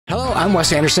Hello, I'm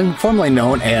Wes Anderson, formerly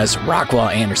known as Rockwell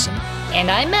Anderson. And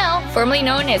I'm Mel, formerly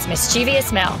known as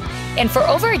Mischievous Mel. And for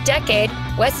over a decade,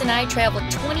 Wes and I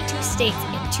traveled 22 states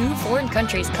and 2 foreign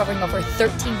countries, covering over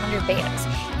 1,300 bands.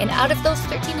 And out of those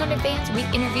 1,300 bands, we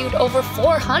interviewed over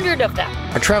 400 of them.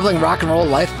 Our traveling rock and roll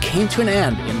life came to an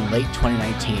end in late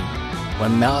 2019,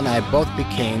 when Mel and I both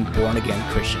became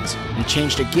born-again Christians. We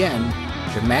changed again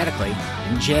dramatically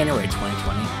in January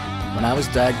 2020, when I was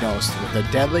diagnosed with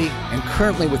a deadly and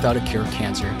currently without a cure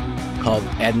cancer called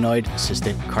adenoid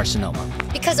cystic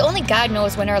carcinoma. Because only God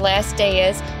knows when our last day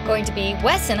is going to be,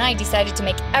 Wes and I decided to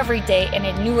make every day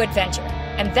a new adventure.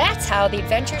 And that's how the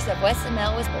Adventures of Wes and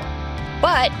Mel was born.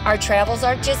 But our travels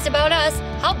aren't just about us.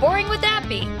 How boring would that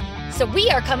be? So we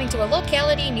are coming to a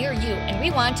locality near you, and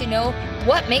we want to know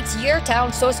what makes your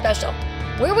town so special.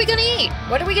 Where are we gonna eat?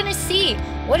 What are we gonna see?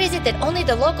 What is it that only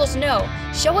the locals know?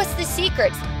 Show us the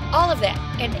secrets, all of that.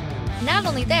 And not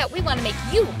only that, we want to make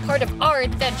you part of our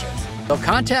adventures. So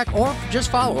contact or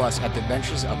just follow us at the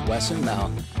Adventures of Wes and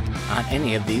Mel on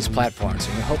any of these platforms,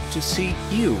 and we hope to see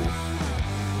you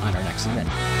on our next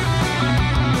event.